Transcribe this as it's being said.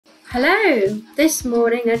Hello! This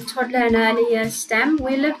morning at Toddler and Early Years STEM,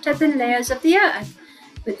 we looked at the layers of the Earth,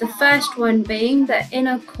 with the first one being the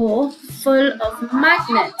inner core full of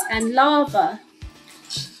magnet and lava.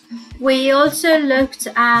 We also looked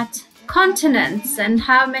at continents and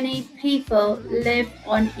how many people live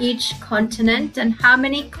on each continent and how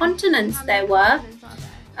many continents there were.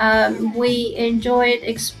 We enjoyed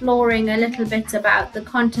exploring a little bit about the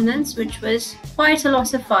continents, which was quite a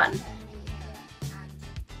lot of fun.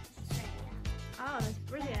 Oh, that's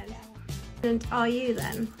brilliant. And are you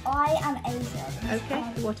then? I am Asian. Okay,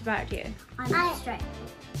 what about you? I'm Australian.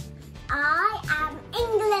 I am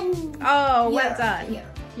England. Oh, well done.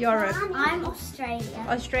 Europe. I'm Australia.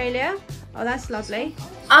 Australia? Oh, that's lovely.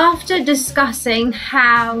 After discussing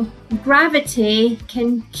how gravity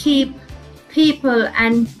can keep people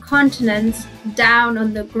and continents down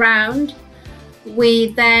on the ground, we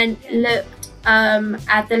then looked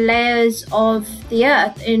at the layers of the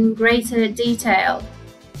Earth in greater detail.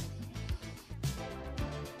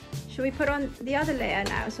 Should we put on the other layer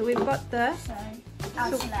now? So we've got the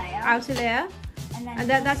outer layer. And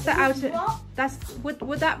then that's the outer. That's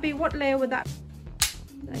would that be, what layer would that be?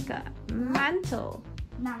 Like a mantle.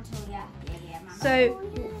 Mantle, yeah. Mantle. So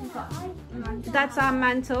Mantle. that's our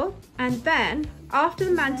mantle, and then after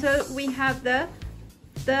the mantle we have the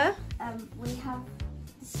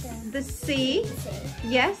sea.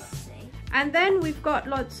 Yes. And then we've got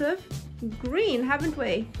lots of green, haven't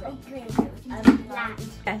we? Green. Land.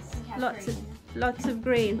 Yes, lots of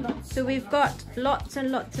green. So we've got lots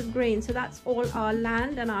and lots of green. So that's all our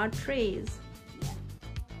land and our trees.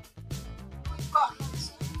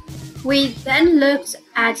 We then looked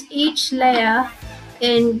at each layer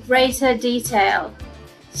in greater detail,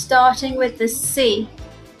 starting with the sea.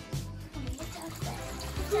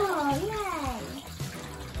 Oh, yay!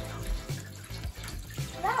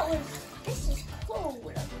 This is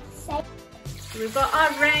cool. So we've got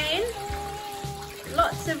our rain,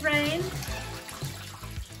 lots of rain,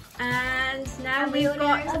 and now we've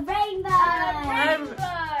got a rainbow.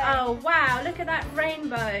 Oh wow, look at that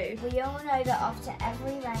rainbow. We all know that after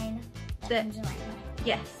every rain, there comes a rainbow.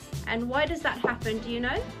 Yes, and why does that happen, do you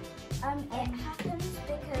know? It happens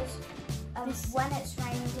because when it's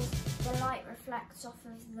raining, the light reflects off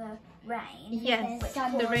of the rain. Yes,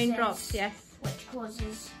 the raindrops, yes. Which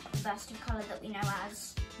causes the burst of colour that we know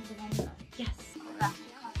as the rainbow. Yes.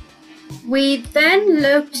 We then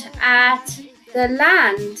looked at the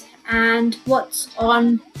land and what's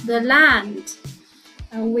on the land.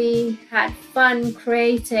 And we had fun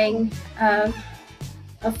creating a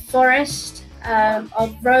forest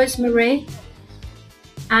of rosemary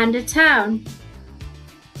and a town.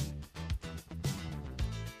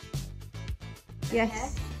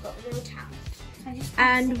 Yes. Got a little town.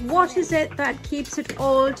 And what is it that keeps it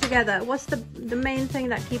all together? What's the main thing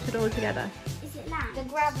that keeps it all together? Is it land? The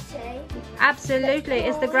gravity. Absolutely,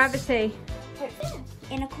 it's the gravity.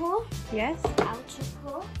 Inner core. Yes. Outer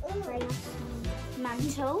core.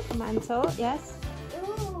 Mantle. Mantle, yes.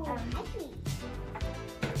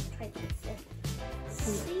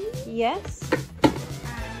 Sea. Yes. And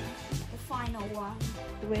the final one,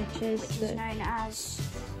 which is known as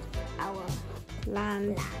our land.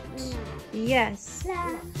 Land. Yes.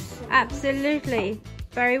 Absolutely.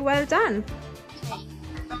 Very well done.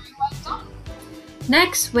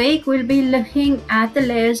 Next week we'll be looking at the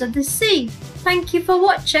layers of the sea. Thank you for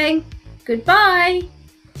watching. Goodbye.